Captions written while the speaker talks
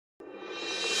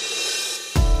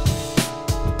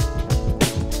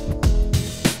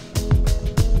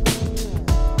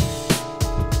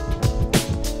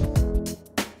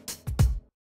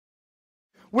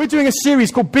We're doing a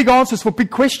series called Big Answers for Big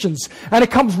Questions. And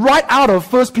it comes right out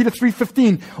of 1 Peter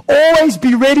 3:15. Always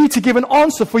be ready to give an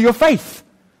answer for your faith.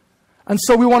 And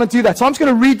so we want to do that. So I'm just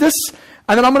going to read this,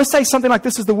 and then I'm going to say something like,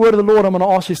 this is the word of the Lord. I'm going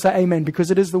to ask you to say amen, because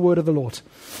it is the word of the Lord.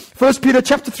 1 Peter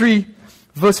chapter 3,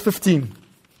 verse 15.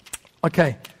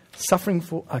 Okay.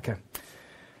 Okay.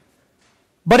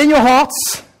 But in your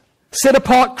hearts, set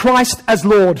apart Christ as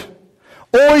Lord.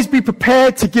 Always be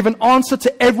prepared to give an answer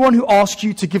to everyone who asks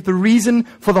you to give the reason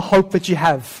for the hope that you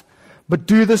have. But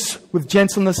do this with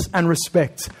gentleness and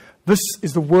respect. This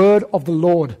is the word of the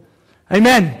Lord.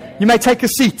 Amen. You may take a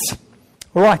seat.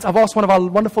 All right, I've asked one of our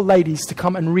wonderful ladies to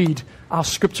come and read our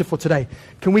scripture for today.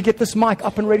 Can we get this mic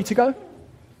up and ready to go?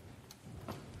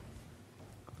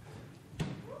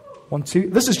 1, 2.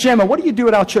 This is Gemma. What do you do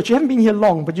at our church? You haven't been here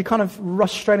long, but you kind of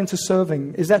rush straight into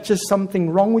serving. Is that just something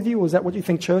wrong with you, or is that what you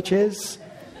think church is?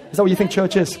 Is that what you think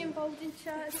church is? Involved in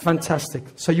church. Fantastic.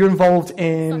 So you're involved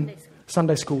in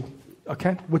Sunday school,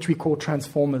 okay, which we call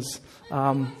Transformers.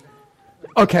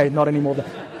 Okay, not anymore.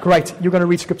 Great. You're going to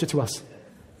read scripture to us.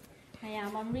 I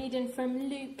am. I'm reading from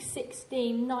Luke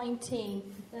 16:19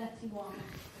 to 31.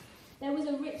 There was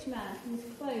a rich man who was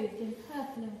clothed in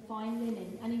purple and fine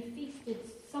linen, and he feasted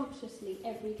sumptuously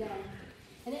every day.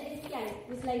 And at his gate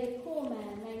was laid a poor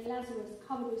man named Lazarus,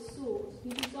 covered with sores,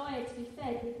 who desired to be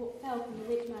fed with what fell from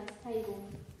the rich man's table.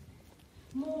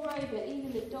 Moreover,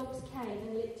 even the dogs came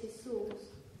and licked his sores.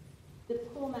 The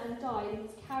poor man died and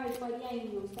was carried by the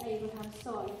angels to Abraham's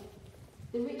side.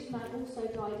 The rich man also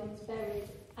died and was buried.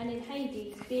 And in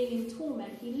Hades, being in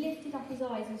torment, he lifted up his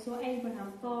eyes and saw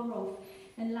Abraham far off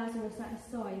and Lazarus at his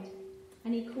side.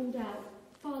 And he called out,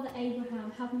 Father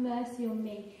Abraham, have mercy on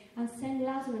me, and send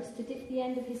Lazarus to dip the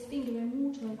end of his finger in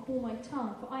water and cool my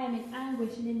tongue, for I am in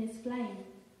anguish and in this flame.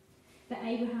 But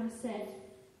Abraham said,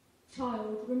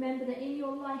 Child, remember that in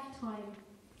your lifetime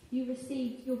you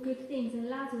received your good things, and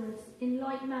Lazarus in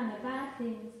like manner bad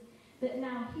things. But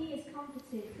now he is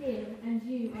comforted here, and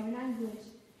you are in anguish.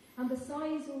 And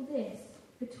besides all this,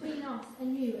 between us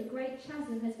and you a great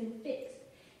chasm has been fixed,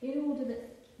 in order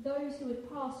that those who would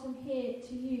pass from here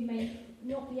to you may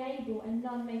not be able, and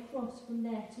none may cross from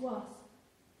there to us.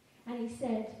 And he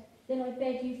said, Then I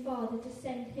beg you, Father, to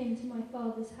send him to my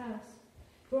father's house.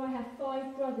 For I have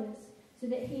 5 brothers, so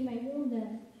that he may warn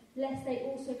them, lest they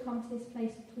also come to this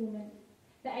place of torment.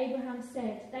 But Abraham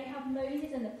said, They have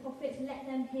Moses and the prophets, let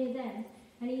them hear them.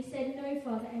 And he said, No,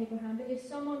 Father Abraham, but if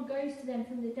someone goes to them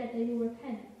from the dead, they will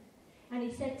repent. And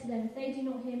he said to them, If they do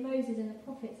not hear Moses and the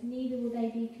prophets, neither will they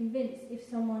be convinced if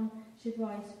someone should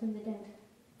rise from the dead.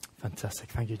 Fantastic.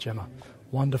 Thank you, Gemma.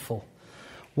 Wonderful.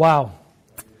 Wow.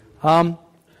 One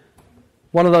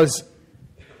of those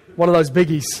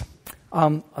biggies. I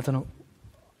don't know.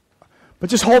 But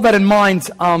just hold that in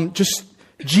mind. Just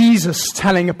Jesus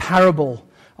telling a parable,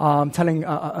 telling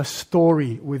a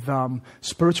story with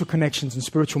spiritual connections and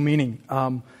spiritual meaning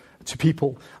to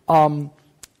people.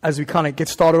 As we kind of get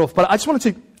started off. But I just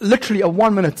wanted to, literally a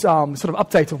 1-minute sort of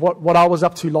update of what I was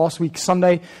up to last week,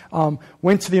 Sunday.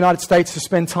 Went to the United States to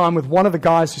spend time with one of the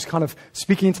guys who's kind of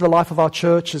speaking into the life of our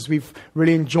church, as we've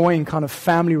really enjoying kind of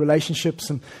family relationships,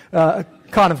 and a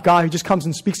kind of guy who just comes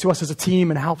and speaks to us as a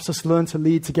team and helps us learn to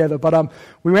lead together. But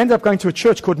we ended up going to a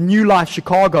church called New Life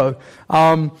Chicago,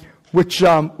 which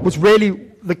was really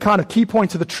the kind of key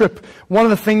point of the trip. One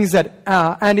of the things that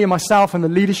Andy and myself and the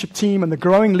leadership team and the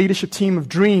growing leadership team have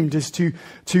dreamed is to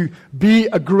be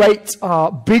a great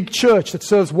big church that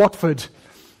serves Watford,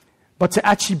 but to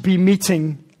actually be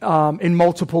meeting in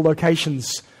multiple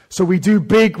locations. So we do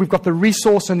big, we've got the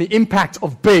resource and the impact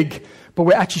of big, but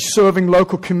we're actually serving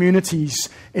local communities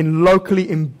in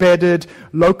locally embedded,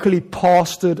 locally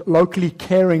pastored, locally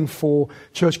caring for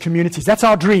church communities. That's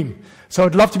our dream. So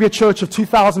I'd love to be a church of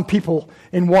 2,000 people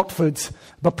in Watford,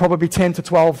 but probably 10 to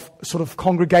 12 sort of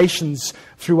congregations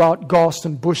throughout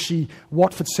Garston, Bushy,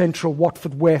 Watford Central,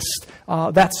 Watford West,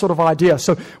 that sort of idea.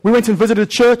 So we went and visited a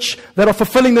church that are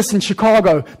fulfilling this in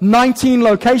Chicago. 19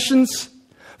 locations,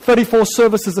 34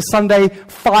 services a Sunday,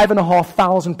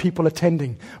 5,500 people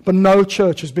attending. But no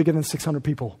church is bigger than 600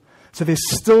 people. So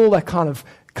there's still that kind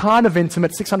of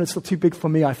intimate. 600 is still too big for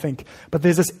me, I think. But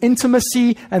there's this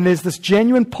intimacy and there's this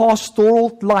genuine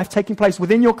pastoral life taking place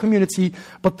within your community,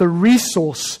 but the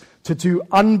resource to do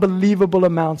unbelievable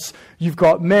amounts. You've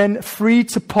got men free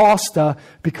to pastor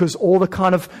because all the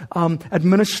kind of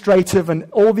administrative and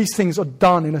all these things are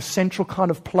done in a central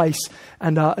kind of place.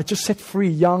 And it just set free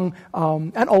young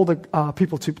and older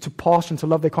people to pastor and to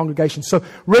love their congregation. So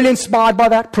really inspired by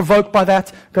that, provoked by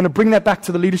that. Going to bring that back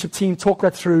to the leadership team, talk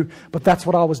that through. But that's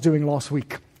what I was doing last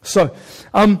week. So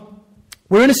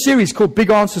We're in a series called Big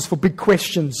Answers for Big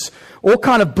Questions, all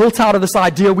kind of built out of this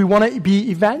idea we want to be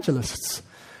evangelists.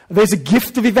 There's a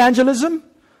gift of evangelism.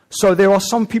 So there are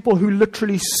some people who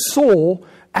literally soar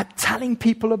at telling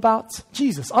people about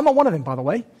Jesus. I'm not one of them, by the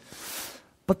way.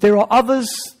 But there are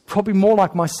others, probably more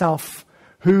like myself,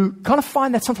 who kind of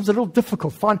find that sometimes a little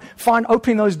difficult, find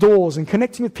opening those doors and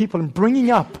connecting with people and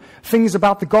bringing up things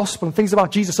about the gospel and things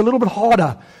about Jesus a little bit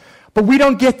harder. But we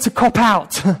don't get to cop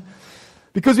out.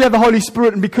 Because we have the Holy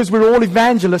Spirit and because we're all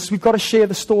evangelists, we've got to share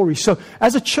the story. So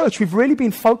as a church, we've really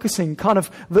been focusing kind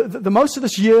of the most of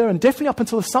this year, and definitely up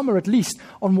until the summer at least,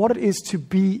 on what it is to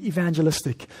be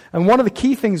evangelistic. And one of the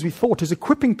key things we thought is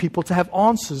equipping people to have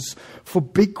answers for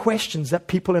big questions that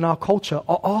people in our culture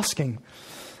are asking.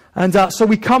 And so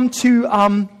we come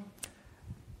to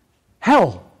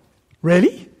hell.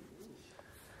 Really?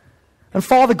 And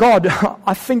Father God,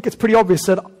 I think it's pretty obvious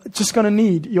that I'm just going to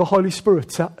need your Holy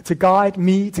Spirit to guide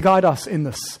me, to guide us in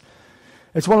this.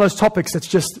 It's one of those topics that's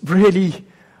just really,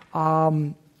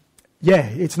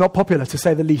 it's not popular to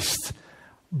say the least,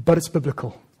 but it's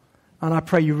biblical. And I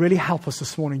pray you really help us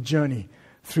this morning journey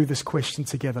through this question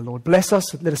together, Lord. Bless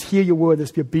us, let us hear your word, let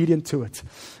us be obedient to it,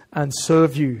 and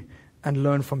serve you and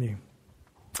learn from you.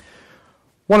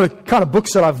 One of the kind of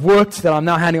books that I've worked, that I'm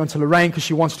now handing on to Lorraine because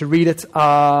she wants to read it,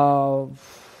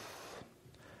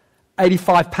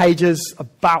 85 pages,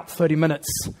 about 30 minutes,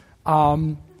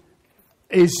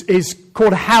 is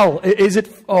called Hell. Is it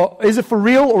for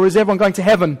real, or is everyone going to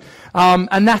heaven?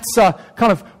 And that's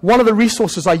kind of one of the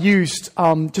resources I used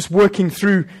just working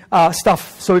through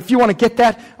stuff. So if you want to get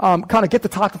that, kind of get the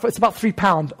title. It's about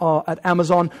 £3 at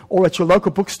Amazon or at your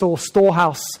local bookstore,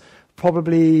 Storehouse,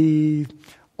 probably.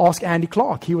 Ask Andy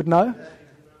Clark, he would know.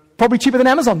 Probably cheaper than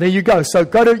Amazon. There you go. So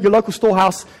go to your local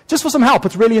Storehouse just for some help.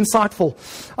 It's really insightful.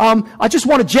 I just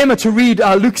wanted Gemma to read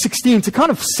Luke 16 to kind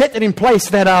of set it in place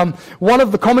that one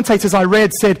of the commentators I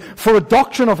read said, for a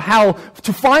doctrine of hell,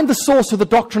 to find the source of the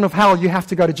doctrine of hell, you have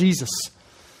to go to Jesus.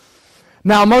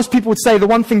 Now, most people would say the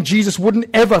one thing Jesus wouldn't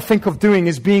ever think of doing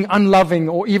is being unloving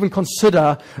or even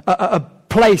consider a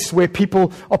place where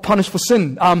people are punished for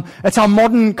sin. It's our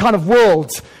modern kind of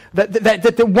world. That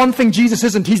the one thing Jesus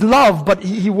isn't, he's love, but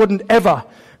he wouldn't ever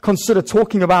consider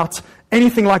talking about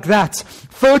anything like that.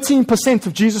 13%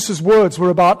 of Jesus' words were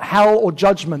about hell or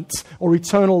judgment or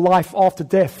eternal life after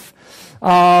death.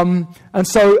 And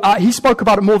so he spoke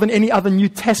about it more than any other New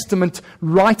Testament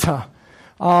writer.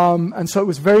 And so it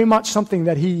was very much something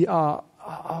that he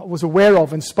was aware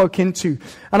of and spoke into.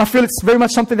 And I feel it's very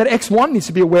much something that X1 needs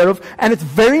to be aware of. And it's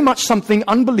very much something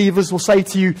unbelievers will say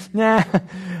to you, nah,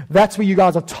 that's where you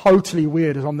guys are totally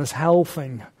weird, is on this hell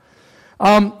thing.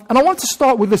 And I want to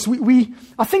start with this.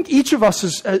 I think each of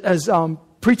us as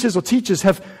preachers or teachers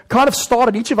have kind of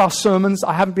started each of our sermons.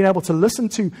 I haven't been able to listen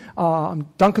to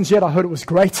Duncan's yet. I heard it was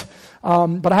great.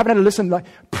 But I haven't had to listen.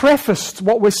 Prefaced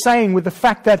what we're saying with the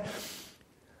fact that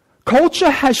culture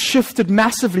has shifted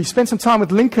massively. Spent some time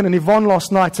with Lincoln and Yvonne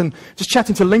last night and just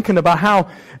chatting to Lincoln about how,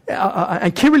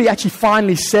 and Kirili actually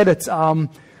finally said it,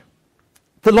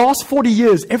 the last 40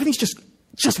 years, everything's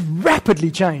just rapidly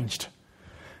changed.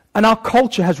 And our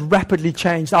culture has rapidly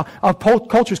changed. Our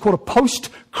culture is called a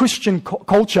post-Christian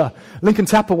culture. Lincoln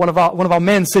Tapper, one of our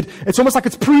men, said it's almost like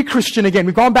it's pre-Christian again.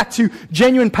 We've gone back to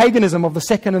genuine paganism of the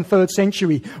 2nd and 3rd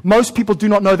century. Most people do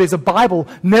not know there's a Bible,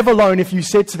 never alone if you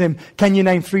said to them, can you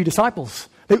name 3 disciples?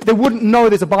 They wouldn't know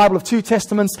there's a Bible of 2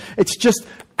 testaments. It's just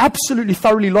absolutely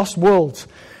thoroughly lost world.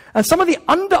 And some of the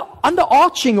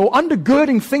underarching or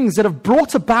undergirding things that have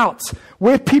brought about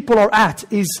where people are at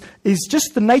is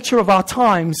just the nature of our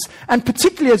times. And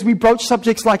particularly as we broach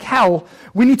subjects like hell,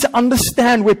 we need to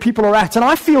understand where people are at. And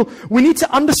I feel we need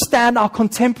to understand our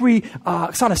contemporary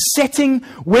kind of setting,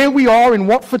 where we are in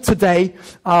Watford today,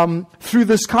 through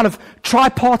this kind of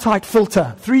tripartite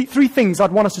filter. Three things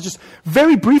I'd want us to just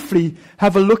very briefly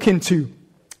have a look into.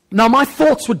 Now, my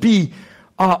thoughts would be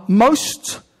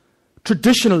most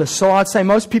traditionalists, so I'd say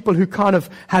most people who kind of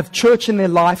have church in their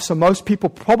life, so most people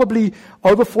probably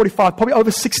over 45, probably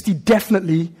over 60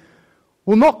 definitely,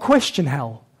 will not question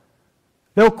hell.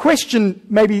 They'll question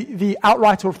maybe the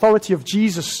outright authority of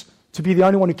Jesus to be the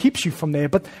only one who keeps you from there,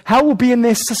 but hell will be in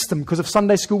their system because of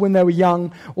Sunday school when they were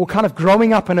young, or kind of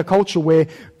growing up in a culture where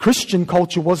Christian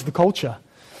culture was the culture.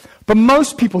 But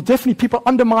most people, definitely people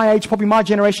under my age, probably my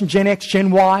generation, Gen X,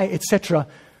 Gen Y, etc.,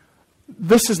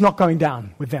 this is not going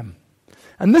down with them.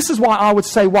 And this is why I would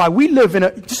say why. We live in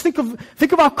just think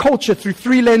of our culture through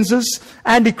 3 lenses.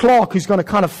 Andy Clark, who's going to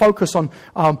kind of focus on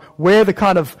where the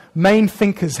kind of main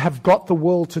thinkers have got the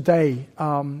world today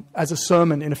as a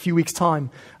sermon in a few weeks' time.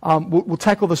 We'll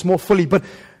tackle this more fully. But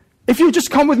if you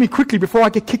just come with me quickly before I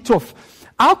get kicked off.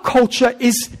 our culture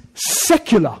is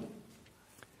secular.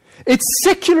 It's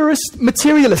secularist,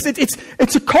 materialist.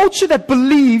 It's a culture that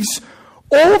believes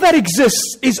all that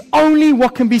exists is only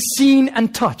what can be seen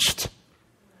and touched.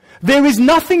 There is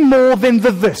nothing more than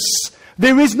the this.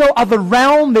 There is no other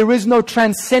realm. There is no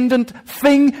transcendent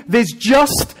thing. There's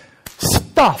just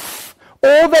stuff.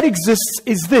 All that exists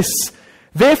is this.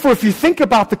 Therefore, if you think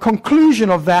about the conclusion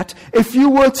of that, if you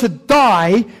were to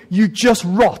die, you just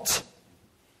rot.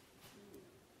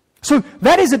 So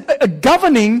that is a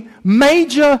governing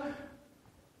major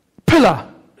pillar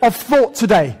of thought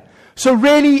today. So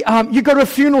really, you go to a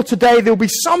funeral today, there'll be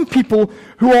some people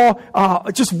who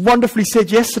are, just wonderfully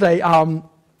said yesterday,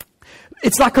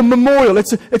 it's like a memorial.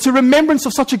 It's a remembrance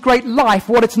of such a great life.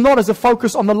 What it's not is a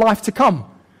focus on the life to come.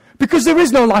 Because there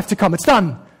is no life to come. It's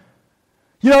done.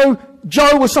 You know,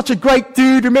 Joe was such a great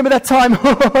dude. Remember that time?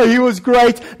 He was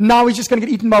great. Now he's just going to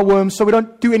get eaten by worms, so we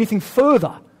don't do anything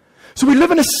further. So we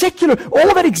live in a secular,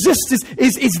 all that exists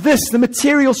is this, the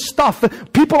material stuff.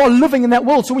 People are living in that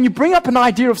world. So when you bring up an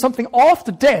idea of something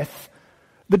after death,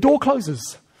 the door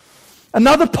closes.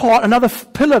 Another part, another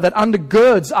pillar that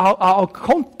undergirds our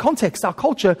context, our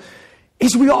culture,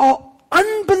 is we are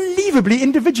unbelievably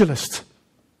individualist.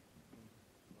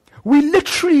 We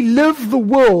literally live the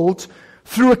world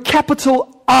through a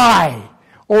capital I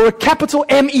or a capital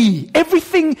M-E.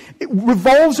 Everything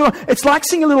revolves around. It's like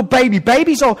seeing a little baby.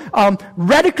 Babies are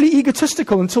radically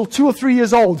egotistical until 2 or 3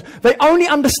 years old. They only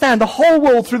understand the whole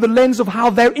world through the lens of how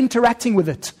they're interacting with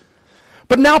it.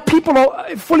 But now people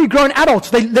are fully grown adults.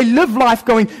 They live life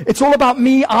going, it's all about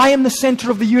me. I am the center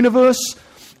of the universe.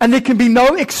 And there can be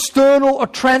no external or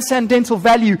transcendental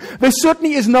value. There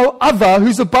certainly is no other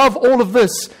who's above all of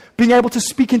this being able to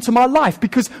speak into my life,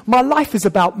 because my life is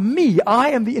about me. I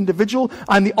am the individual.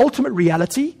 I'm the ultimate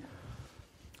reality.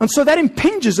 And so that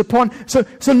impinges upon, so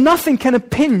nothing can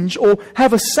impinge or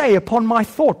have a say upon my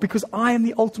thought, because I am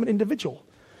the ultimate individual.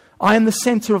 I am the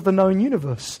center of the known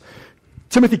universe.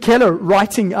 Timothy Keller,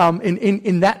 writing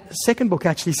in that second book,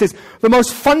 actually says, the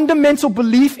most fundamental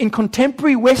belief in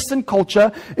contemporary Western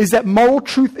culture is that moral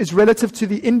truth is relative to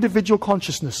the individual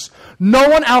consciousness. No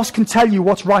one else can tell you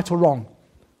what's right or wrong.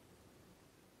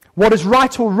 What is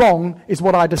right or wrong is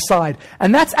what I decide.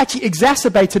 And that's actually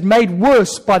exacerbated, made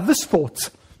worse by this thought.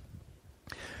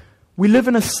 We live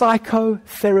in a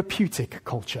psychotherapeutic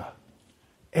culture.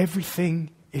 Everything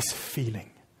is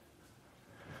feeling.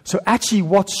 So actually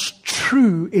what's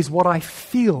true is what I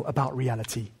feel about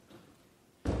reality.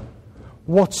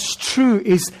 What's true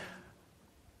is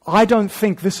I don't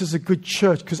think this is a good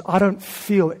church because I don't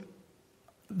feel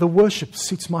the worship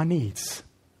suits my needs.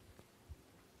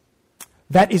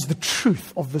 That is the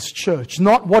truth of this church.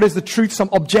 Not what is the truth, some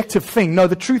objective thing. No,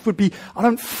 the truth would be, I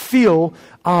don't feel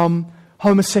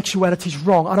homosexuality is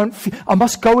wrong. I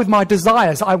must go with my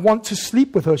desires. I want to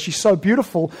sleep with her. She's so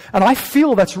beautiful. And I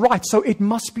feel that's right. So it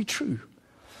must be true.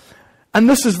 And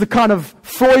this is the kind of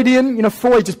Freudian,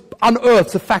 Freud just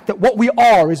unearths the fact that what we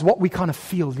are is what we kind of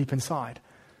feel deep inside.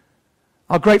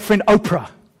 Our great friend Oprah,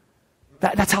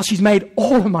 that's how she's made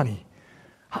all her money.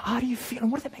 How do you feel?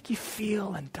 And what does that make you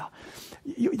feel? And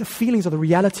the feelings are the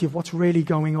reality of what's really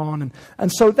going on.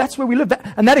 And so that's where we live.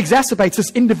 And that exacerbates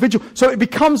this individual. So it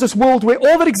becomes this world where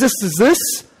all that exists is this.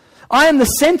 I am the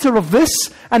center of this.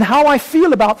 And how I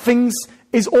feel about things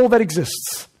is all that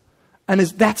exists. And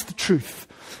that's the truth.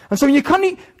 And so when you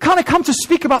kind of come to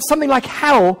speak about something like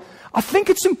hell, I think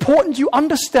it's important you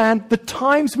understand the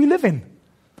times we live in.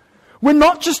 We're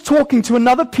not just talking to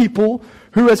another people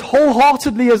who as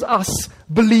wholeheartedly as us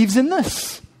believes in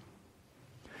this.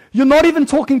 You're not even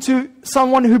talking to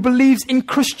someone who believes in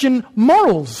Christian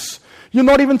morals. You're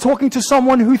not even talking to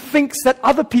someone who thinks that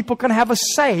other people can have a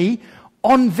say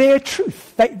on their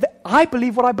truth. I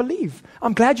believe what I believe.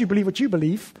 I'm glad you believe what you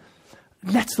believe.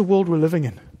 And that's the world we're living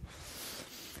in.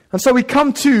 And so we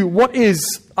come to what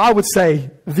is, I would say,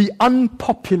 the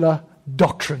unpopular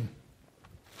doctrine.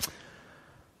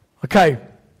 Okay.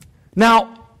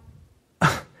 Now,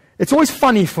 it's always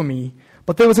funny for me,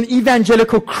 but there was an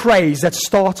evangelical craze that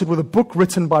started with a book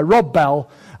written by Rob Bell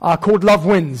called Love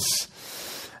Wins.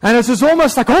 And it was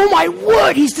almost like, oh my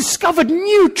word, he's discovered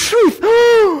new truth.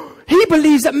 He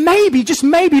believes that maybe, just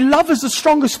maybe, love is the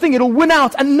strongest thing. It'll win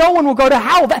out and no one will go to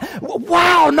hell.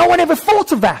 Wow, no one ever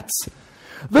thought of that.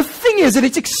 The thing is that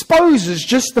it exposes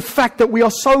just the fact that we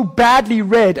are so badly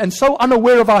read and so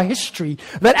unaware of our history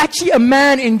that actually a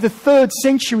man in the 3rd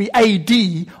century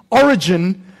AD,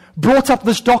 Origen, brought up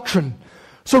this doctrine.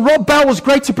 So Rob Bell was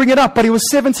great to bring it up, but he was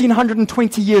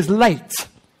 1720 years late.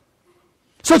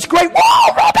 So it's great.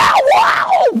 Whoa, Rob Bell,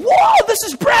 wow, whoa, this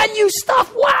is brand new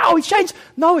stuff. Wow, he changed.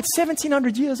 No, it's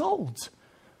 1700 years old.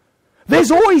 There's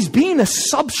always been a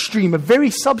substream, a very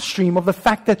substream of the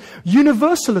fact that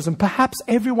universalism, perhaps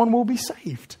everyone will be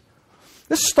saved.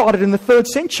 This started in the 3rd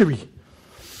century.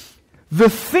 The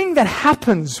thing that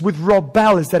happens with Rob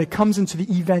Bell is that it comes into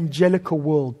the evangelical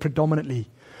world predominantly.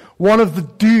 One of the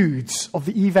dudes of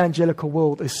the evangelical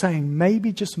world is saying,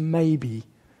 maybe, just maybe,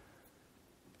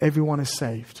 everyone is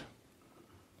saved.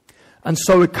 And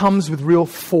so it comes with real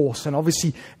force, and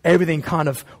obviously everything kind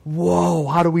of, whoa,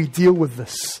 how do we deal with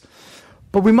this?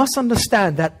 But we must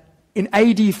understand that in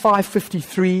AD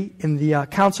 553, in the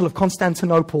Council of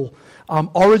Constantinople,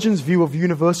 Origen's view of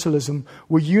universalism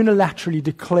were unilaterally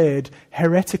declared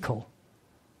heretical,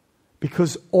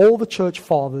 because all the church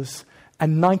fathers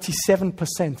and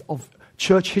 97% of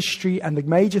church history and the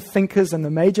major thinkers and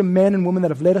the major men and women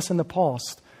that have led us in the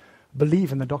past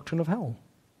believe in the doctrine of hell.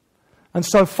 And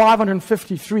so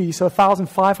 553, so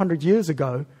 1,500 years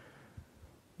ago,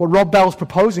 what Rob Bell's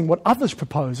proposing, what others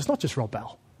propose, it's not just Rob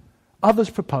Bell, others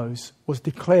propose, was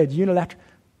declared unilateral.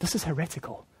 This is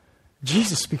heretical.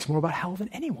 Jesus speaks more about hell than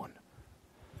anyone.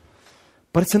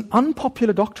 But it's an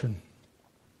unpopular doctrine.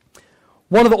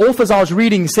 One of the authors I was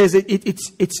reading says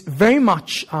it's very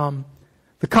much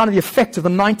the kind of the effect of the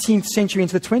 19th century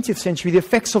into the 20th century, the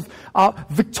effects of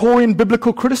Victorian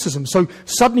biblical criticism. So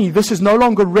suddenly this is no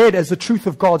longer read as the truth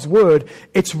of God's word.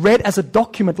 It's read as a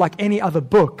document like any other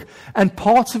book. And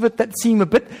parts of it that seem a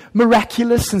bit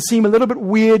miraculous and seem a little bit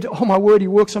weird. Oh my word, he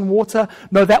works on water.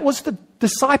 No, that was the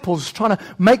disciples trying to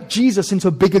make Jesus into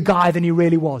a bigger guy than he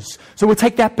really was. So we'll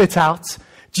take that bit out.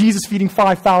 Jesus feeding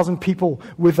 5,000 people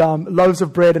with loaves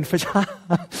of bread and fish.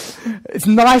 It's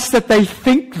nice that they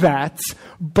think that,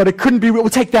 but it couldn't be. We'll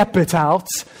take that bit out.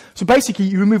 So basically,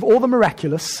 you remove all the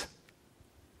miraculous.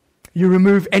 You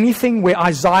remove anything where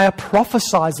Isaiah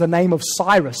prophesies the name of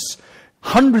Cyrus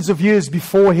hundreds of years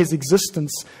before his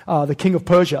existence, the king of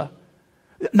Persia.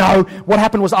 No, what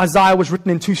happened was Isaiah was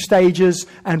written in 2 stages,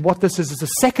 and what this is a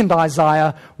second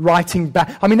Isaiah writing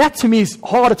back. I mean, that to me is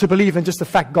harder to believe than just the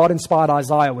fact God inspired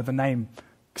Isaiah with the name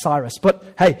Cyrus. But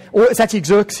hey, or it's actually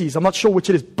Xerxes. I'm not sure which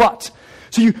it is. But,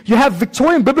 so you have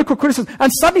Victorian biblical criticism,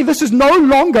 and suddenly this is no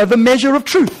longer the measure of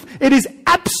truth. It is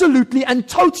absolutely and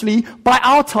totally, by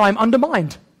our time,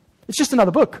 undermined. It's just another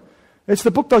book. It's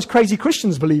the book those crazy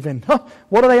Christians believe in.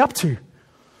 What are they up to?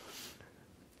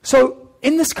 So,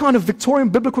 in this kind of Victorian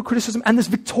biblical criticism and this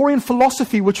Victorian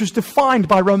philosophy, which was defined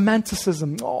by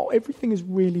romanticism, everything is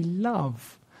really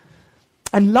love.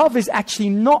 And love is actually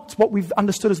not what we've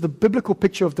understood as the biblical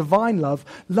picture of divine love.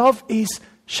 Love is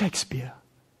Shakespeare,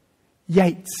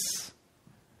 Yeats.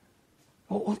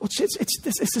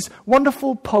 It's this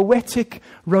wonderful, poetic,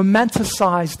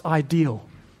 romanticized ideal.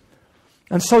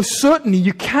 And so certainly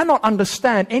you cannot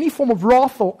understand any form of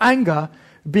wrath or anger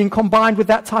being combined with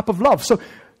that type of love. So,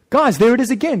 guys, there it is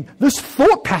again. This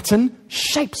thought pattern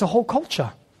shapes a whole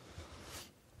culture.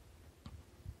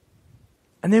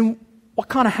 And then what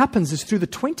kind of happens is through the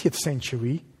 20th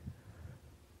century,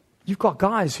 you've got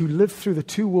guys who lived through the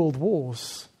 2 world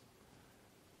wars,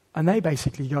 and they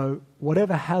basically go,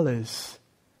 whatever hell is,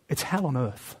 it's hell on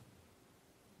earth.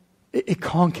 It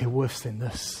can't get worse than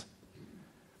this.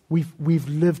 We've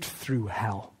lived through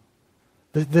hell.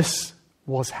 This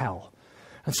was hell.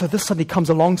 And so this suddenly comes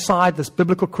alongside this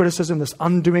biblical criticism, this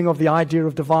undoing of the idea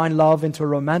of divine love into a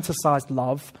romanticized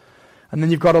love. And then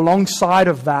you've got alongside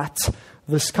of that,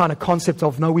 this kind of concept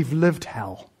of, no, we've lived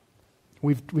hell.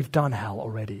 We've done hell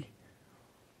already.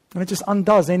 And it just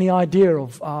undoes any idea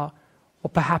of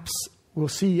what perhaps we'll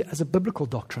see as a biblical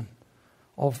doctrine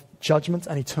of judgment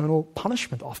and eternal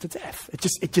punishment after death.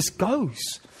 It just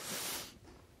goes.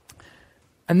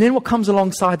 And then what comes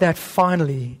alongside that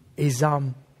finally is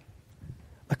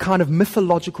a kind of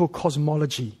mythological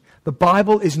cosmology. The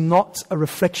Bible is not a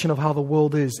reflection of how the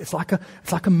world is. It's like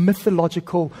a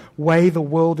mythological way the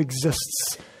world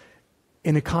exists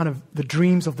in a kind of the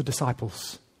dreams of the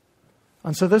disciples.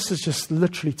 And so this is just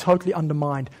literally totally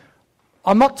undermined.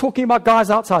 I'm not talking about guys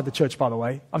outside the church, by the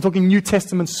way. I'm talking New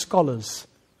Testament scholars.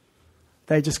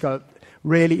 They just go,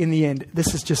 really, in the end,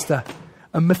 this is just a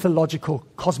mythological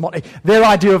cosmology. Their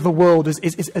idea of the world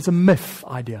is a myth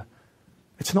idea.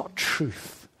 It's not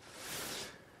truth.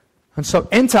 And so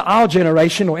enter our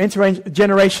generation, or enter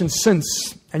generations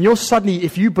since, and you're suddenly,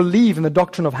 if you believe in the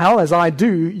doctrine of hell, as I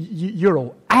do, you're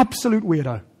an absolute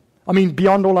weirdo. I mean,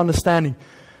 beyond all understanding.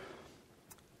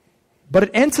 But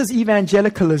it enters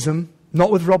evangelicalism,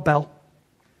 not with Rob Bell.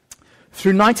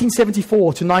 Through 1974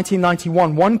 to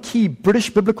 1991, one key British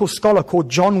biblical scholar called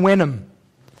John Wenham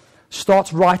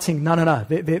starts writing, no,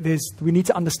 we need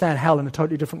to understand hell in a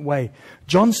totally different way.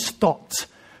 John Stott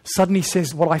suddenly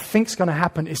says, what I think is going to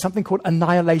happen is something called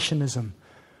annihilationism,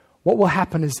 what will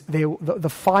happen is the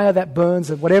fire that burns,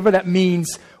 and whatever that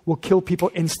means, will kill people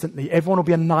instantly. Everyone will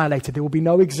be annihilated. There will be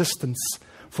no existence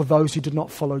for those who did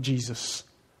not follow Jesus.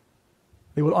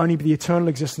 There will only be the eternal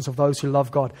existence of those who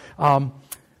love God.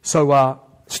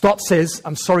 Stott says,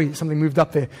 I'm sorry, something moved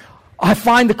up there. I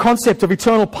find the concept of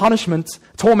eternal punishment,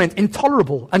 torment,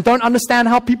 intolerable, and don't understand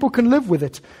how people can live with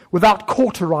it without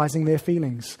cauterizing their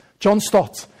feelings. John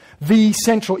Stott, the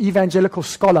central evangelical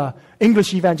scholar,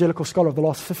 English evangelical scholar of the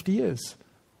last 50 years.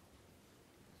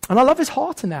 And I love his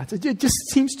heart in that. It just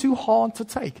seems too hard to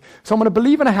take. So I'm going to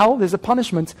believe in a hell, there's a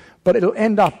punishment, but it'll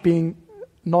end up being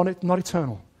not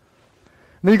eternal.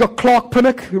 And then you've got Clark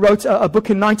Pinnock, who wrote a book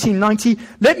in 1990.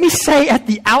 Let me say at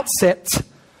the outset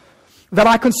that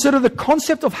I consider the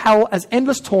concept of hell as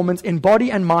endless torment in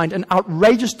body and mind an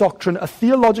outrageous doctrine, a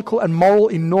theological and moral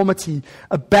enormity,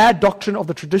 a bad doctrine of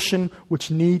the tradition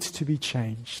which needs to be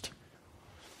changed.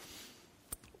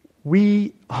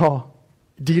 We are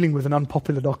dealing with an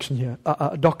unpopular doctrine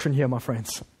here, my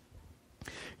friends.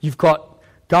 You've got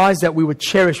guys that we would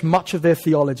cherish much of their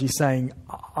theology saying,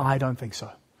 I don't think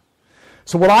so.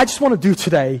 So what I just want to do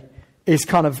today is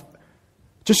kind of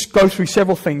just go through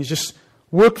several things, just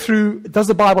work through, does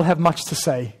the Bible have much to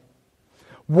say?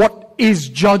 What is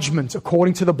judgment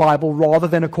according to the Bible rather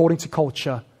than according to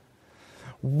culture?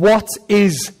 What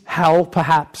is hell,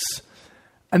 perhaps?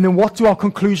 And then what do our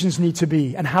conclusions need to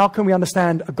be? And how can we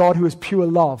understand a God who is pure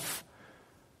love,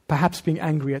 perhaps being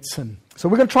angry at sin? So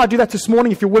we're going to try to do that this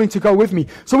morning if you're willing to go with me.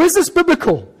 So is this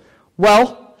biblical?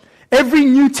 Well, every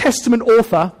New Testament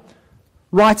author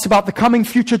writes about the coming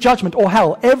future judgment or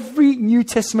hell. Every New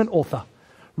Testament author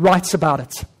writes about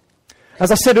it.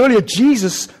 As I said earlier,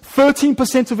 Jesus,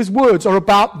 13% of his words are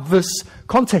about this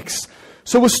context.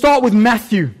 So we'll start with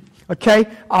Matthew. Okay,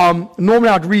 normally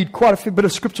I'd read quite a bit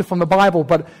of scripture from the Bible,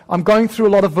 but I'm going through a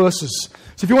lot of verses.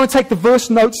 So if you want to take the verse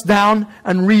notes down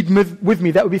and read with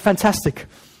me, that would be fantastic.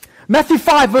 Matthew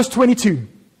 5, verse 22.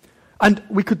 And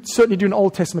we could certainly do an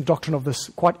Old Testament doctrine of this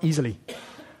quite easily.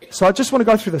 So I just want to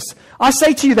go through this. I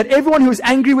say to you that everyone who is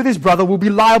angry with his brother will be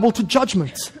liable to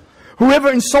judgment.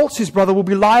 Whoever insults his brother will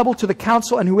be liable to the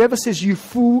council, and whoever says you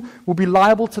fool will be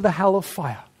liable to the hell of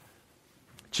fire.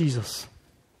 Jesus.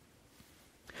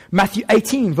 Matthew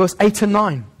 18, verse 8 and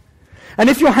 9. And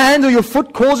if your hand or your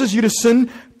foot causes you to sin,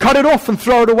 cut it off and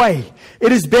throw it away.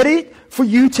 It is better for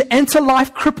you to enter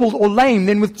life crippled or lame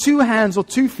than with 2 hands or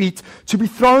 2 feet to be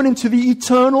thrown into the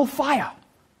eternal fire.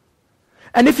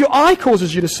 And if your eye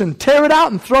causes you to sin, tear it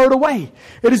out and throw it away.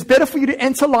 It is better for you to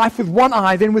enter life with 1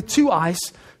 eye than with 2 eyes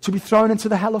to be thrown into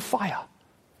the hell of fire.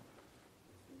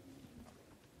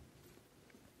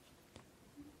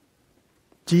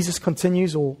 Jesus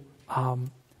continues,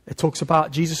 it talks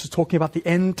about, Jesus is talking about the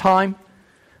end time.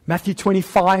 Matthew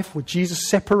 25, where Jesus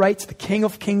separates, the King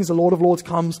of Kings, the Lord of Lords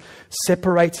comes,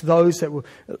 separates those that were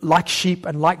like sheep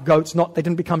and like goats. They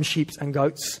didn't become sheep and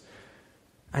goats.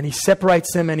 And he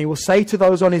separates them, and he will say to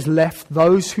those on his left,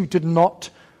 those who did not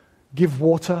give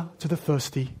water to the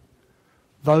thirsty,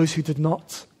 those who did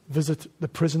not visit the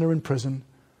prisoner in prison,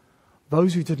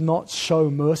 those who did not show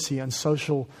mercy and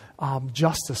social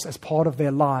justice as part of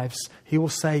their lives, he will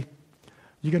say,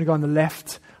 you're going to go on the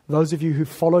left. Those of you who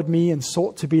followed me and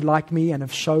sought to be like me and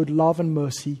have showed love and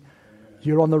mercy,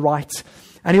 you're on the right.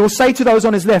 And he will say to those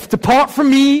on his left, depart from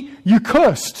me, you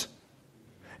cursed,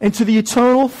 into the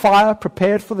eternal fire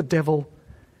prepared for the devil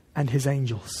and his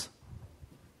angels.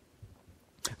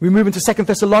 We move into 2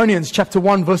 Thessalonians chapter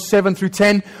 1, verse 7 through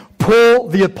 10. Paul,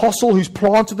 the apostle who's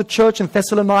planted the church in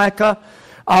Thessalonica,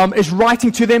 is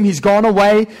writing to them. He's gone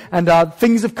away and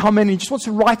things have come in. He just wants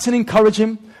to write and encourage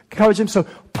him. So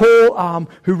Paul,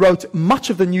 who wrote much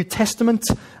of the New Testament,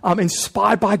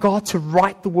 inspired by God to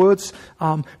write the words.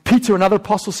 Peter, another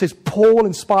apostle, says, Paul,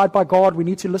 inspired by God, we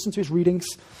need to listen to his readings,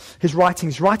 his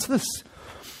writings. Writes this.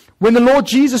 When the Lord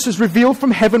Jesus is revealed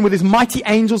from heaven with his mighty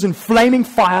angels in flaming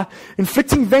fire,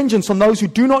 inflicting vengeance on those who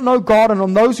do not know God and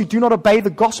on those who do not obey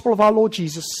the gospel of our Lord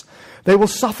Jesus, they will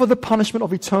suffer the punishment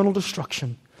of eternal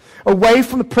destruction, away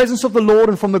from the presence of the Lord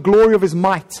and from the glory of his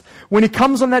might, when he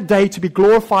comes on that day to be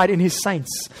glorified in his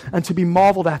saints and to be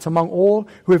marveled at among all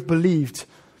who have believed,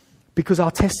 because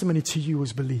our testimony to you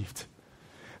was believed.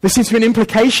 There seems to be an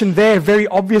implication there, very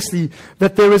obviously,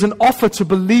 that there is an offer to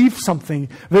believe something.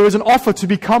 There is an offer to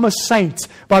become a saint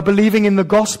by believing in the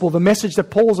gospel, the message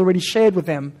that Paul's already shared with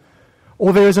them.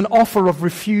 Or there is an offer of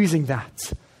refusing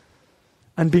that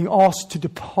and being asked to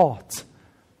depart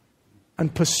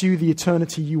and pursue the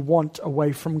eternity you want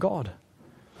away from God.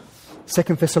 2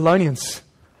 Thessalonians.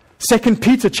 2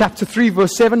 Peter chapter 3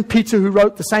 verse 7. Peter, who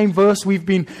wrote the same verse we've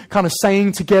been kind of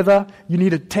saying together. You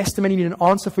need a testimony, you need an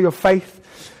answer for your faith.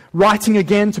 writing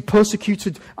again to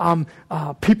persecuted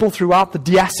people throughout the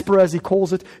diaspora, as he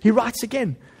calls it. He writes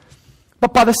again.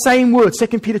 But by the same word,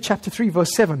 2 Peter chapter 3,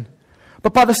 verse 7.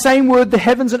 But by the same word, the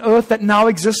heavens and earth that now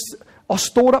exist are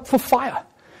stored up for fire,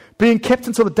 being kept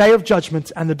until the day of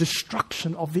judgment and the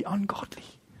destruction of the ungodly.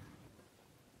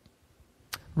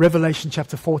 Revelation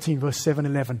chapter 14, verse 7,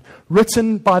 11.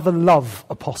 Written by the love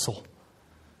apostle.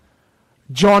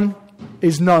 John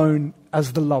is known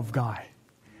as the love guy.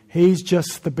 He's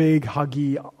just the big,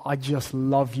 huggy, I just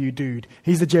love you dude.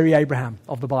 He's the Jerry Abraham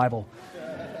of the Bible.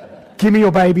 Give me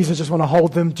your babies, I just want to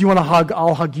hold them. Do you want a hug?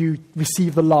 I'll hug you.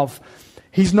 Receive the love.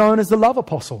 He's known as the love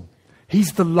apostle.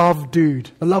 He's the love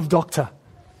dude, the love doctor.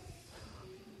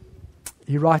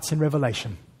 He writes in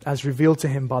Revelation, as revealed to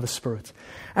him by the Spirit.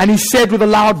 And he said with a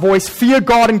loud voice, fear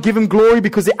God and give him glory,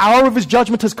 because the hour of his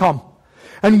judgment has come.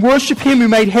 And worship him who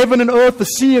made heaven and earth, the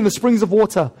sea and the springs of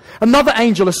water. Another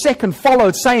angel, a second,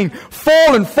 followed, saying,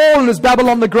 fallen, fallen is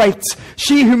Babylon the Great,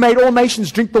 she who made all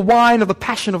nations drink the wine of the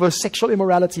passion of her sexual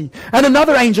immorality. And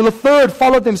another angel, a third,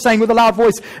 followed them, saying with a loud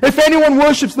voice, if anyone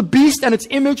worships the beast and its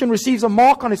image and receives a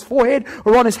mark on his forehead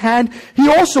or on his hand, he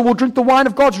also will drink the wine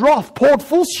of God's wrath, poured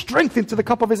full strength into the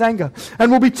cup of his anger,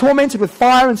 and will be tormented with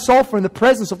fire and sulfur in the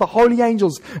presence of the holy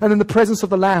angels and in the presence of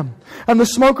the Lamb. And the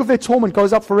smoke of their torment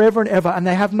goes up forever and ever,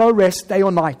 and they have no rest day or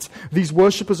night, these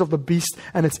worshippers of the beast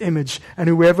and its image, and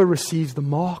whoever receives the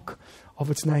mark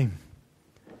of its name.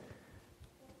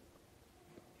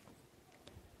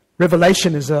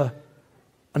 Revelation is an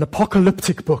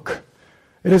apocalyptic book.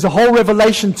 It is a whole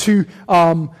revelation to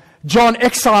John,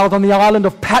 exiled on the island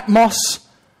of Patmos,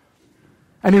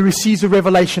 and he receives a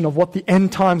revelation of what the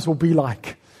end times will be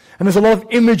like. And there's a lot of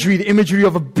imagery, the imagery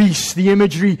of a beast, the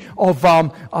imagery of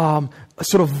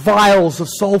sort of vials of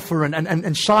sulfur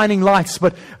and shining lights.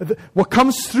 But what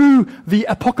comes through the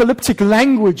apocalyptic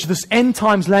language, this end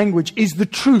times language, is the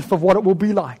truth of what it will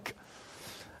be like.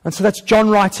 And so that's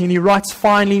John writing. He writes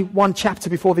finally one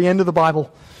chapter before the end of the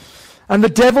Bible. And the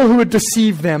devil who had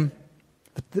deceived them,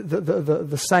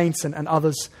 the saints and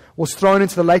others, was thrown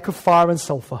into the lake of fire and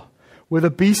sulfur, where the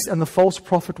beast and the false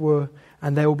prophet were,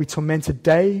 and they will be tormented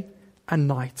day and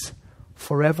night,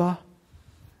 forever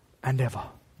and ever.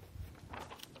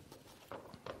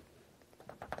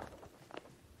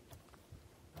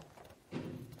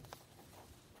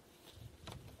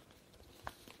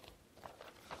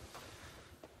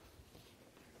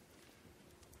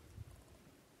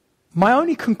 My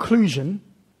only conclusion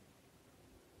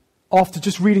after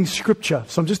just reading Scripture,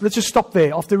 let's just stop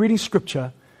there. After reading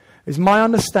Scripture, is my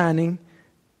understanding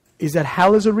is that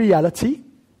hell is a reality,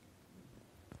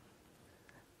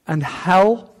 and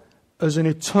hell is an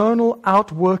eternal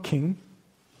outworking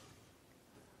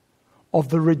of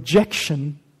the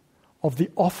rejection of the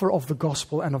offer of the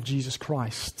gospel and of Jesus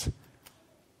Christ.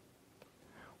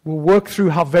 We'll work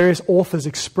through how various authors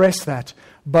express that,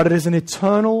 but it is an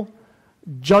eternal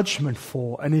judgment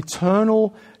for, an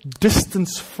eternal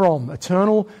distance from,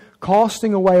 eternal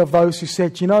casting away of those who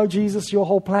said, you know, Jesus, your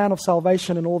whole plan of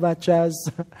salvation and all that jazz,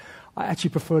 I actually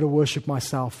prefer to worship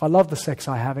myself. I love the sex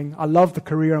I'm having. I love the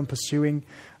career I'm pursuing.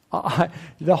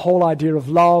 The whole idea of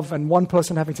love and one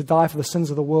person having to die for the sins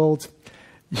of the world,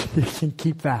 you can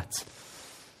keep that.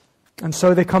 And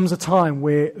so there comes a time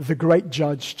where the great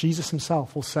judge, Jesus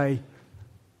himself, will say,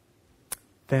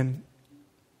 then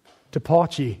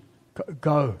depart ye.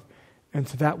 Go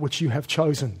into that which you have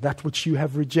chosen, that which you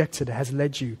have rejected has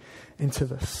led you into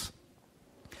this.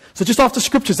 So just after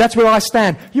Scriptures, that's where I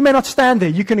stand. You may not stand there.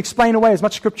 You can explain away as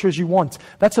much Scripture as you want.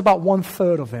 That's about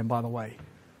 1/3 of them, by the way.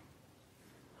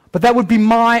 But that would be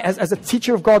as a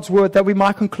teacher of God's Word, that would be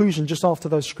my conclusion just after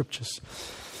those Scriptures.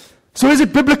 So is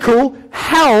it biblical?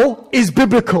 Hell is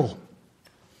biblical.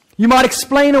 You might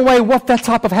explain away what that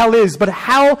type of hell is, but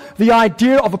how the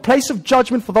idea of a place of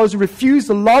judgment for those who refuse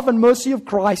the love and mercy of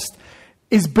Christ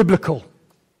is biblical.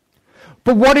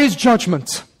 But what is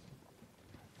judgment?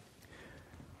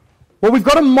 Well, we've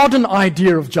got a modern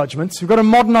idea of judgment. We've got a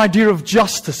modern idea of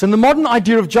justice. And the modern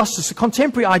idea of justice, the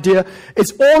contemporary idea,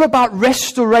 is all about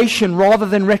restoration rather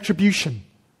than retribution.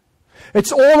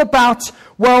 It's all about,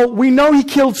 well, we know he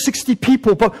killed 60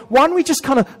 people, but why don't we just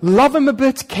kind of love him a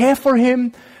bit, care for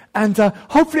him, and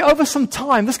hopefully over some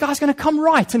time, this guy's going to come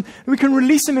right, and we can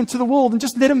release him into the world and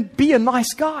just let him be a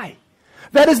nice guy.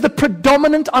 That is the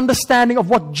predominant understanding of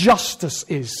what justice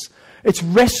is. It's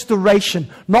restoration,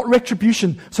 not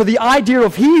retribution. So the idea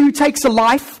of he who takes a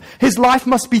life, his life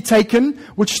must be taken,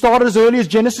 which started as early as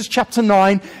Genesis chapter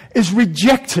 9, is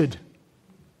rejected.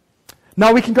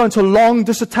 Now we can go into a long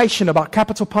dissertation about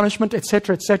capital punishment,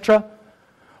 etc., etc.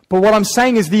 But what I'm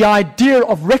saying is the idea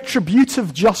of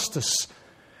retributive justice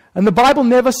And the Bible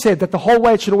never said that the whole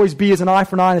way it should always be is an eye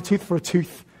for an eye and a tooth for a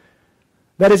tooth.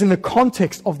 That is in the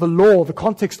context of the law, the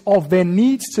context of there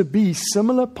needs to be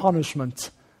similar punishment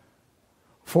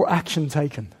for action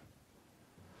taken.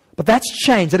 But that's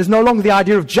changed. That is no longer the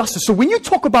idea of justice. So when you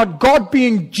talk about God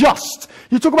being just,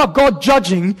 you talk about God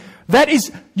judging, that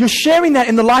is, you're sharing that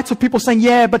in the light of people saying,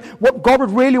 yeah, but what God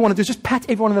would really want to do is just pat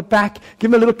everyone in the back,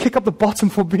 give them a little kick up the bottom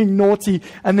for being naughty,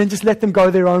 and then just let them go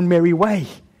their own merry way.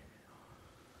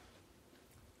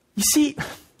 You see,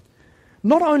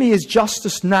 not only is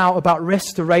justice now about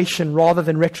restoration rather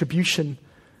than retribution,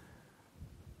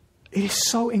 it is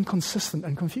so inconsistent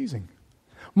and confusing.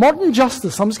 Modern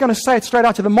justice, I'm just going to say it straight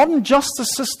out to you, the modern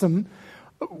justice system,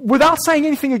 without saying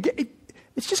anything again,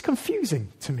 it's just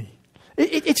confusing to me.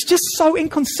 It's just so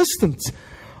inconsistent.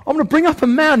 I'm going to bring up a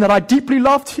man that I deeply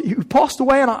loved, who passed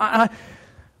away, and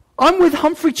I'm with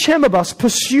Humphrey Chemabus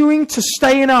pursuing to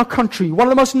stay in our country, one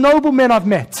of the most noble men I've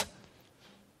met.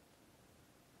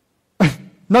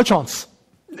 No chance.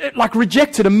 Like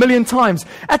rejected 1,000,000 times.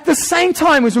 At the same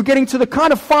time as we're getting to the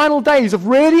kind of final days of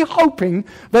really hoping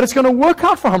that it's going to work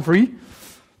out for Humphrey,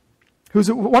 who's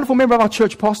a wonderful member of our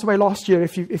church, passed away last year,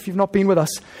 if you've not been with us.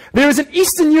 There is an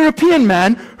Eastern European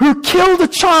man who killed a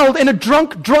child in a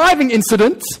drunk driving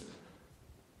incident,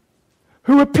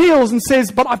 who appeals and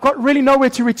says, but I've got really nowhere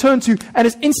to return to, and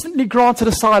is instantly granted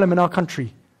asylum in our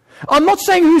country. I'm not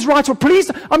saying who's right or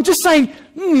please, I'm just saying,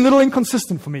 a little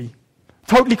inconsistent for me.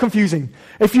 Totally confusing.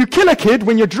 If you kill a kid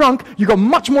when you're drunk, you've got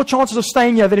much more chances of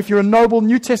staying here than if you're a noble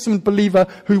New Testament believer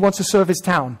who wants to serve his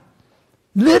town.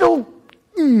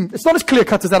 It's not as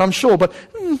clear-cut as that, I'm sure, but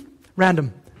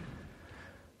random.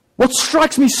 What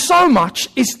strikes me so much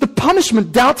is the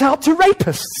punishment dealt out to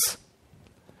rapists.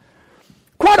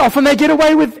 Quite often they get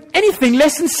away with anything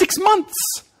less than 6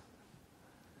 months.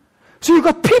 So you've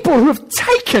got people who have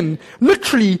taken,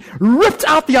 literally ripped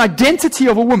out the identity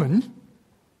of a woman.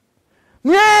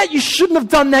 Yeah, you shouldn't have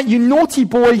done that, you naughty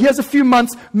boy. Here's a few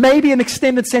months, maybe an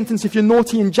extended sentence if you're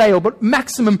naughty in jail, but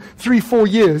maximum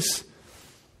 3-4 years.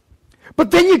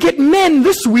 But then you get men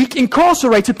this week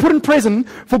incarcerated, put in prison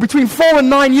for between 4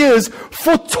 and 9 years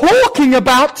for talking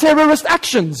about terrorist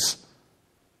actions.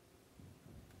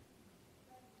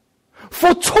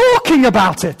 For talking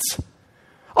about it.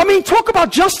 I mean, talk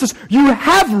about justice. You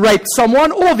have raped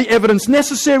someone, all the evidence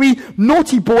necessary.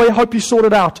 Naughty boy, hope you sort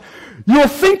it out. You're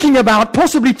thinking about,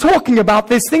 possibly talking about,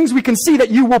 there's things we can see that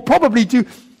you will probably do.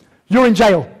 You're in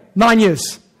jail, 9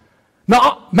 years.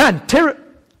 Now, man,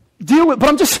 deal with, but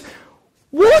I'm just,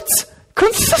 what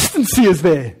consistency is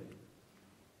there?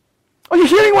 Are you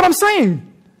hearing what I'm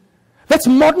saying? That's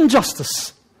modern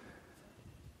justice.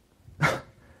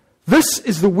 This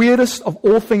is the weirdest of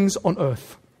all things on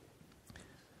earth.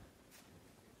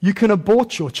 You can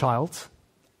abort your child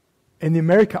in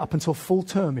America up until full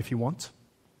term if you want.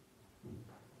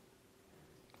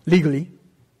 Legally.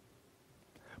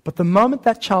 But the moment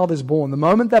that child is born, the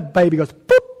moment that baby goes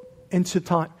boop into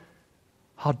time,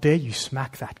 how dare you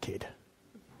smack that kid?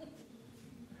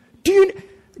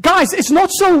 Guys, it's not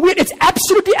so weird. It's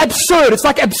absolutely absurd. It's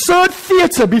like absurd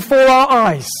theater before our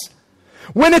eyes.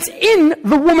 When it's in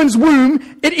the woman's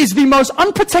womb, it is the most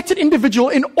unprotected individual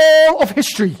in all of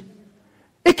history.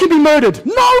 It can be murdered.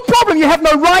 No problem. You have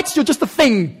no rights. You're just a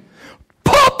thing.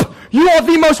 Pop! You are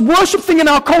the most worshipped thing in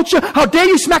our culture. How dare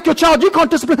you smack your child? You can't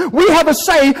discipline. We have a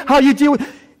say how you deal with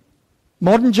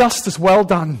modern justice. Well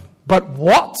done. But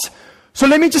what? So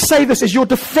let me just say this. As you're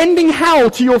defending hell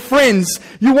to your friends,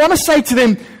 you want to say to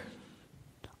them,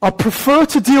 I prefer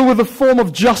to deal with a form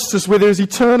of justice where there is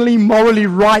eternally, morally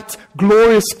right,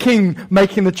 glorious king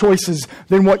making the choices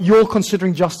than what you're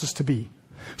considering justice to be.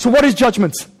 So what is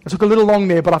judgment? I took a little long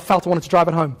there, but I felt I wanted to drive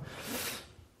it home.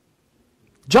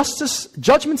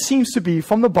 Judgment seems to be,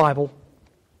 from the Bible,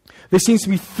 there seems to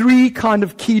be 3 kind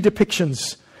of key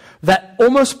depictions that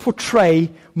almost portray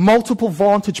multiple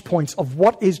vantage points of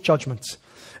what is judgment.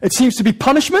 It seems to be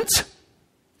punishment.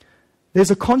 There's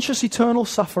a conscious eternal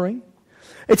suffering.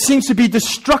 It seems to be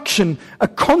destruction, a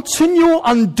continual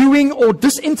undoing or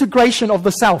disintegration of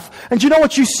the self. And you know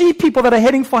what? You see people that are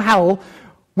heading for hell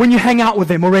when you hang out with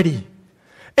them already.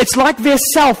 It's like their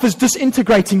self is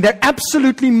disintegrating. They're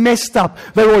absolutely messed up.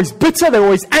 They're always bitter. They're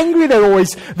always angry.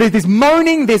 There's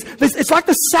moaning. It's like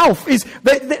the self is,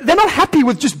 they're not happy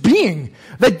with just being.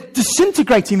 They're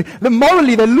disintegrating.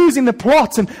 Morally, they're losing the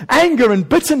plot, and anger and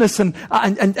bitterness and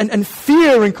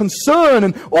fear and concern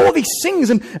and all these things.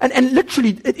 And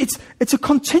literally, it's a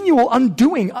continual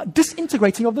undoing,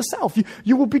 disintegrating of the self.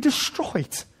 You will be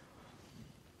destroyed.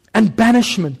 And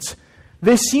banishment.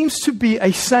 There seems to be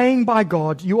a saying by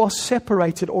God, you are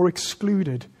separated or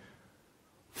excluded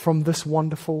from this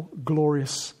wonderful,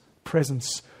 glorious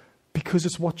presence because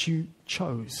it's what you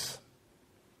chose.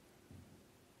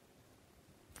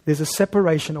 There's a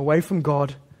separation away from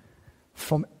God,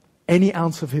 from any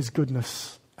ounce of His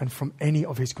goodness and from any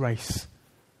of His grace.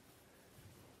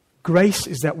 Grace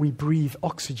is that we breathe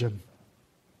oxygen.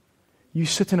 You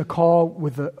sit in a car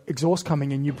with the exhaust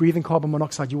coming in, you breathe in carbon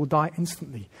monoxide, you will die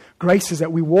instantly. Grace is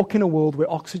that we walk in a world where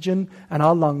oxygen and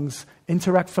our lungs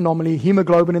interact phenomenally,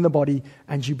 hemoglobin in the body,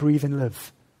 and you breathe and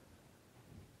live.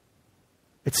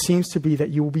 It seems to be that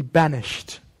you will be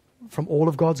banished from all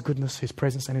of God's goodness, His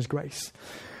presence, and His grace.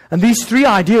 And these three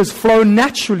ideas flow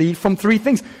naturally from three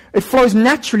things. It flows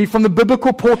naturally from the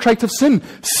biblical portrait of sin.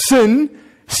 Sin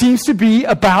seems to be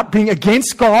about being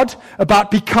against God, about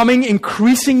becoming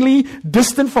increasingly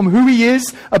distant from who He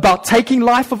is, about taking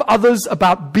life of others,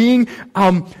 about being,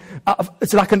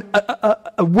 it's like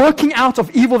a working out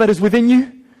of evil that is within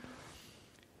you.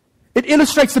 It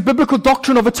illustrates the biblical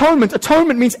doctrine of atonement.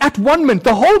 Atonement means at-one-ment.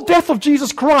 The whole death of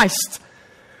Jesus Christ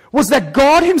was that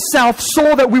God Himself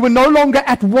saw that we were no longer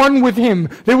at one with Him.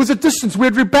 There was a distance. We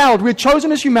had rebelled. We had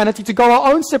chosen as humanity to go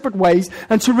our own separate ways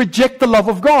and to reject the love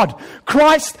of God.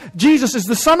 Christ, Jesus, is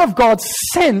the Son of God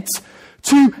sent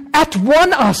to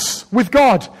at-one us with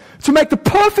God, to make the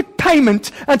perfect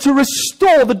payment and to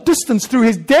restore the distance through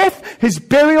His death, His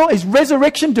burial, His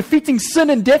resurrection, defeating sin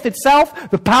and death itself,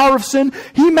 the power of sin.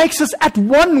 He makes us at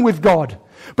one with God.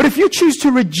 But if you choose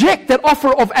to reject that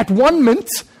offer of at-one-ment,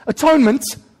 atonement,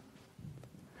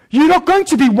 you're not going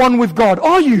to be one with God,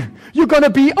 are you? You're going to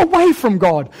be away from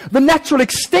God. The natural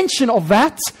extension of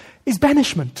that is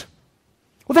banishment.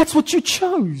 Well, that's what you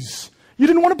chose. You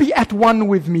didn't want to be at one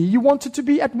with me. You wanted to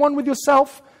be at one with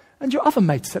yourself and your other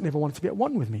mates that never wanted to be at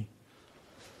one with me.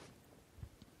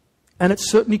 And it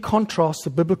certainly contrasts the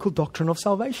biblical doctrine of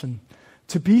salvation.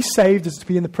 To be saved is to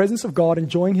be in the presence of God,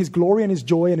 enjoying His glory and His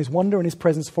joy and His wonder and His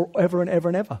presence forever and ever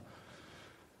and ever.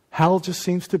 Hell just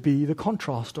seems to be the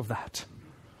contrast of that.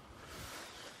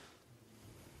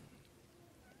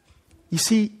 You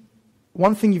see,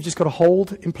 one thing you've just got to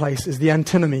hold in place is the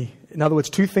antinomy. In other words,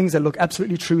 two things that look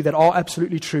absolutely true, that are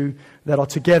absolutely true, that are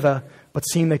together, but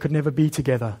seem they could never be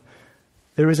together.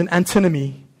 There is an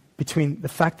antinomy between the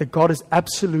fact that God is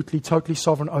absolutely, totally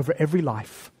sovereign over every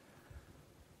life,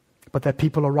 but that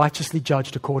people are righteously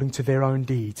judged according to their own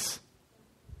deeds.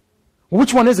 Well,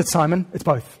 which one is it, Simon? It's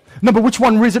both. No, but which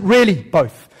one is it really?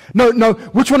 Both. No,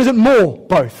 which one is it more?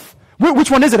 Both.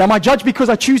 Which one is it? Am I judged because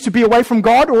I choose to be away from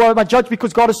God, or am I judged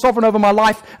because God is sovereign over my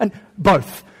life? And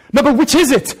both. No, but which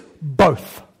is it?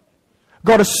 Both.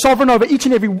 God is sovereign over each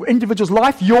and every individual's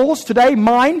life, yours today,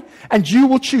 mine, and you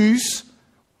will choose,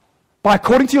 by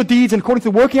according to your deeds and according to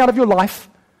the working out of your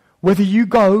life, whether you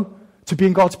go to be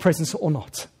in God's presence or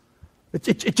not.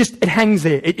 It hangs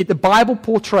there. The Bible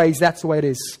portrays that's the way it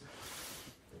is.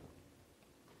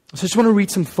 So I just want to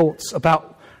read some thoughts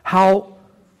about how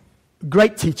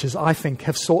great teachers, I think,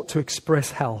 have sought to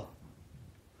express hell.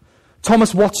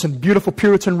 Thomas Watson, beautiful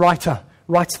Puritan writer,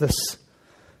 writes this: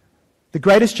 the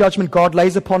greatest judgment God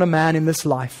lays upon a man in this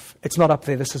life, it's not up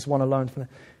there, this is one alone,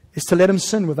 is to let him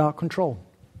sin without control.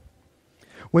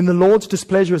 When the Lord's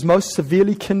displeasure is most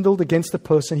severely kindled against a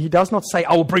person, He does not say,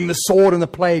 I will bring the sword and the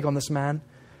plague on this man,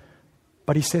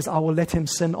 but He says, I will let him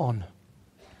sin on.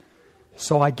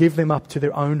 So I give them up to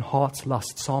their own heart's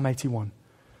lust. Psalm 81.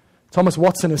 Thomas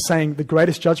Watson is saying the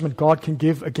greatest judgment God can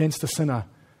give against a sinner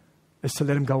is to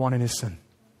let him go on in his sin.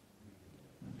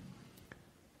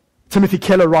 Timothy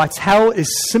Keller writes, hell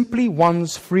is simply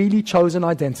one's freely chosen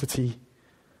identity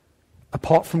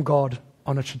apart from God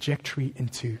on a trajectory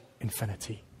into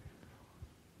infinity.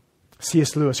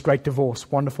 C.S. Lewis, Great Divorce,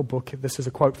 wonderful book. This is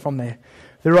a quote from there.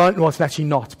 Well, it's actually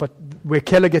not, but where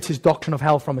Keller gets his doctrine of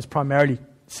hell from is primarily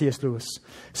C.S. Lewis.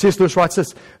 C.S. Lewis writes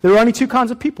this: there are only two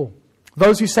kinds of people.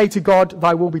 Those who say to God,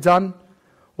 thy will be done,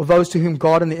 or those to whom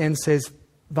God in the end says,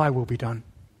 thy will be done.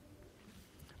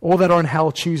 All that are in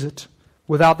hell choose it.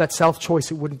 Without that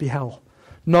self-choice, it wouldn't be hell.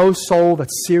 No soul that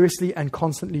seriously and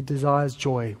constantly desires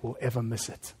joy will ever miss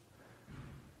it.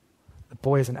 The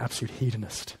boy is an absolute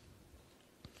hedonist.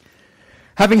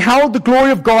 Having held the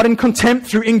glory of God in contempt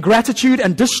through ingratitude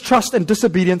and distrust and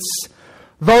disobedience,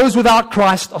 those without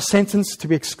Christ are sentenced to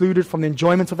be excluded from the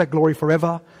enjoyment of that glory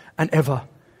forever and ever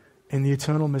in the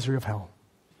eternal misery of hell.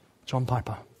 John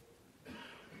Piper.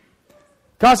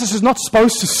 Guys, this is not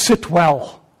supposed to sit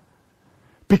well,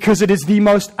 because it is the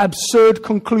most absurd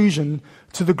conclusion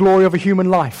to the glory of a human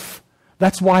life.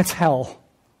 That's why it's hell.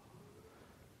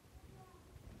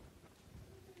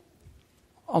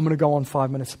 I'm going to go on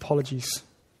 5 minutes. Apologies.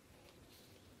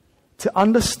 To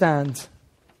understand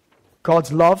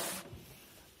God's love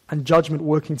and judgment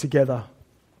working together,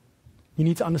 You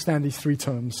need to understand these three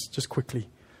terms just quickly.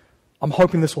 I'm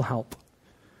hoping this will help.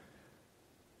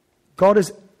 God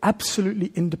is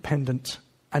absolutely independent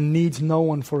and needs no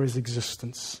one for his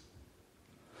existence.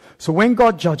 So when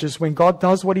God judges, when God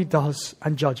does what he does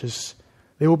and judges,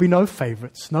 there will be no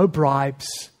favorites, no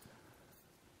bribes,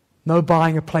 no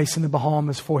buying a place in the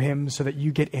Bahamas for him so that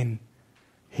you get in.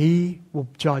 He will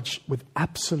judge with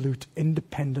absolute,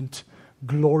 independent,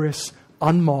 glorious,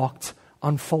 unmarked,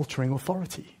 unfaltering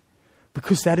authority.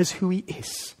 Because that is who he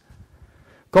is.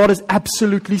 God is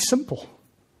absolutely simple.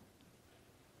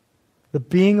 The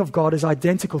being of God is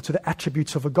identical to the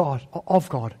attributes of God.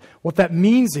 What that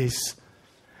means is,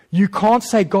 you can't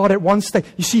say God at one stage.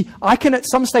 You see, I can at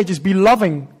some stages be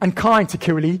loving and kind to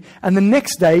Kiralee, and the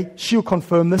next day, she'll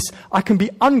confirm this, I can be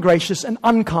ungracious and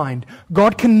unkind.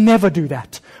 God can never do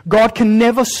that. God can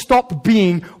never stop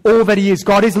being all that he is.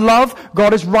 God is love,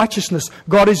 God is righteousness,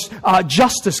 God is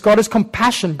justice, God is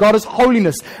compassion, God is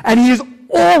holiness, and he is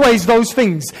always those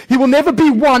things. He will never be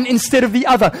one instead of the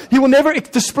other. He will never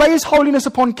display his holiness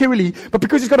upon Kiralee, but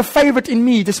because he's got a favorite in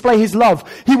me, display his love.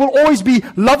 He will always be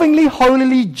lovingly,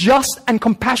 holily, just, and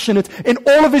compassionate in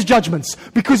all of his judgments,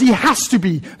 because he has to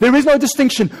be. There is no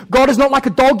distinction. God is not like a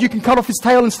dog you can cut off his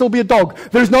tail and still be a dog.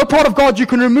 There is no part of God you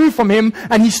can remove from him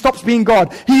and he stops being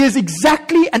God. He is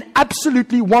exactly and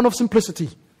absolutely one of simplicity.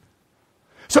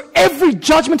 So every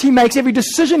judgment he makes, every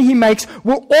decision he makes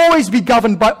will always be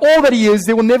governed by all that he is.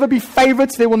 There will never be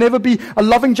favorites. There will never be a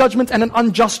loving judgment and an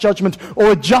unjust judgment,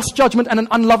 or a just judgment and an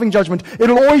unloving judgment. It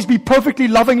will always be perfectly,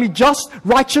 lovingly just,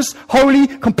 righteous, holy,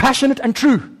 compassionate, and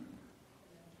true.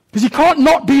 Because he can't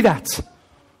not be that.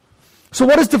 So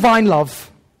what is divine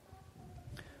love?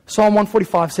 Psalm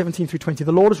 145, 17 through 20.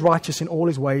 The Lord is righteous in all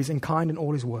his ways and kind in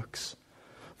all his works.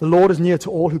 The Lord is near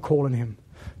to all who call on him,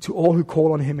 to all who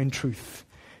call on him in truth.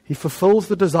 He fulfills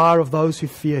the desire of those who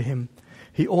fear him.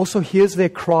 He also hears their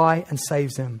cry and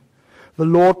saves them. The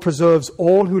Lord preserves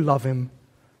all who love him,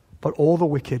 but all the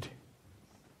wicked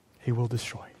he will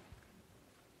destroy.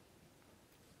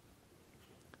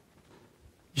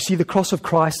 You see, the cross of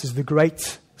Christ is the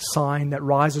great sign that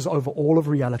rises over all of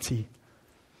reality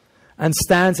and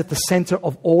stands at the center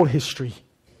of all history,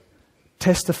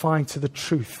 testifying to the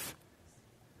truth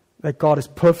that God is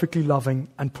perfectly loving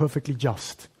and perfectly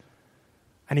just.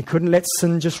 And he couldn't let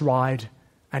sin just ride,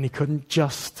 and he couldn't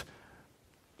just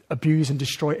abuse and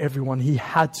destroy everyone. He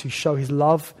had to show his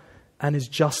love and his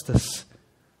justice.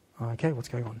 Okay, what's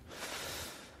going on?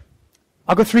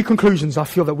 I've got three conclusions I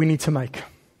feel that we need to make.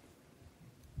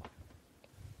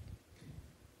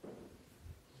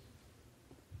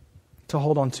 To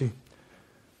hold on to.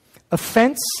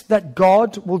 Offense that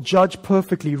God will judge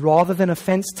perfectly, rather than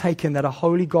offense taken that a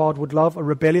holy God would love a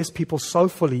rebellious people so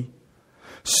fully,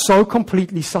 so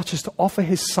completely, such as to offer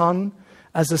his Son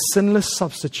as a sinless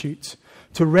substitute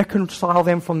to reconcile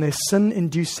them from their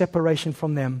sin-induced separation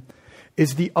from them,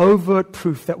 is the overt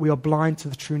proof that we are blind to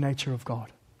the true nature of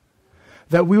God.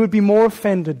 That we would be more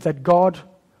offended that God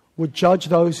would judge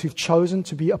those who've chosen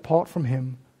to be apart from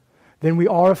him than we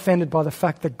are offended by the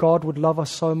fact that God would love us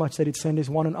so much that he'd send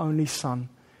his one and only Son,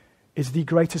 is the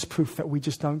greatest proof that we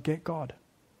just don't get God.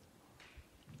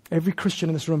 Every Christian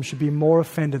in this room should be more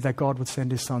offended that God would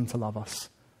send his Son to love us.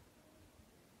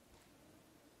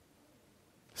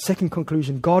 Second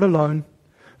conclusion, God alone,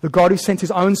 the God who sent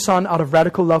his own Son out of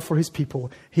radical love for his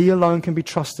people, he alone can be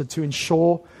trusted to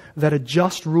ensure that a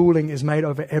just ruling is made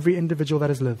over every individual that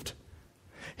has lived.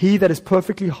 He that is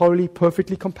perfectly holy,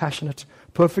 perfectly compassionate,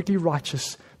 perfectly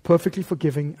righteous, perfectly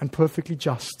forgiving, and perfectly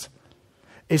just,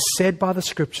 is said by the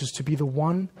Scriptures to be the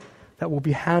one that will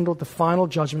be handled the final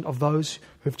judgment of those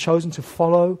who have chosen to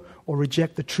follow or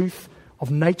reject the truth of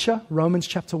nature, Romans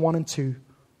chapter 1 and 2,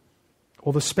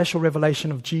 or the special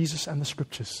revelation of Jesus and the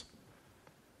Scriptures.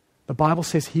 The Bible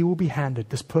says he will be handed,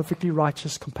 this perfectly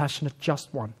righteous, compassionate,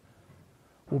 just one,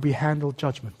 will be handled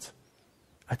judgment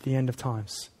at the end of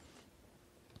times.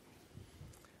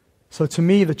 So to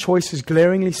me, the choice is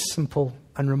glaringly simple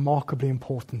and remarkably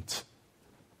important.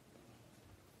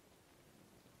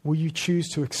 Will you choose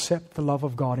to accept the love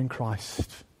of God in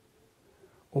Christ?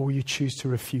 Or will you choose to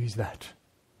refuse that?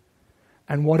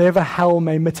 And whatever hell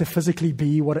may metaphysically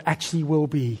be, what it actually will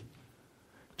be,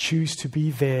 choose to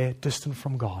be there distant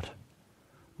from God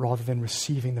rather than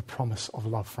receiving the promise of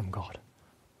love from God.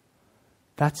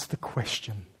 That's the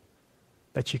question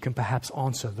that you can perhaps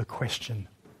answer the question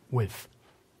with.